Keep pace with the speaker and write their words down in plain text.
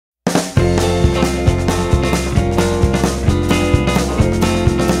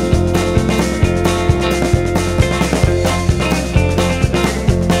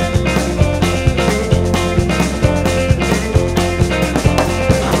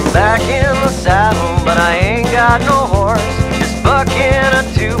back in the saddle, but I ain't got no horse. Just bucking a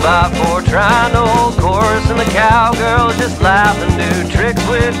 2x4, trying to hold course, and the cowgirls just laugh and do tricks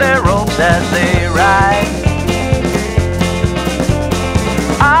with their ropes as they ride.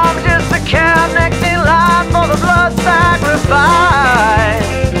 I'm just a cow next in line for the blood sacrifice.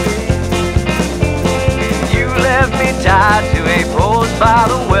 You left me tied to a post by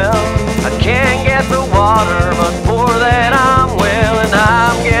the well. I can't get the water, but for that I'm well, and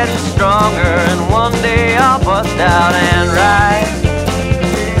I'm getting stronger, and one day I'll bust out and ride.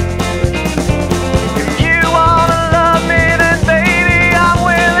 If you wanna love me, then baby, I'm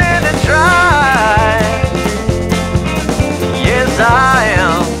willing to try. Yes, I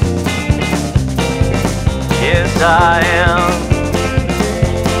am. Yes, I am.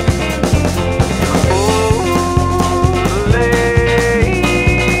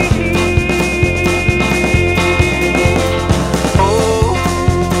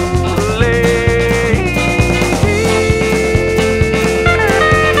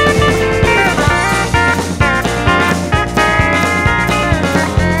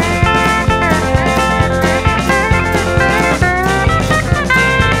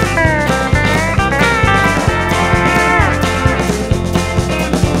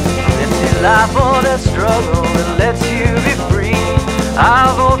 Life or that struggle that lets you be free.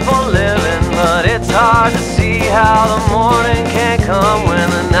 I vote for living, but it's hard to see how the morning can come when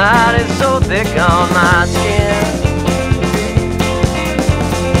the night is so thick on my skin.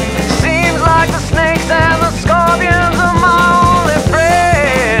 Seems like the snakes and the scorpions are my only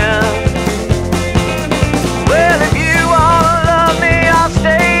friends. Well, if you wanna love me, I'll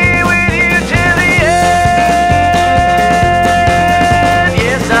stay with you till the end.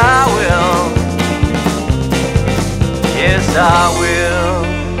 Yes, I will. Yes, I will.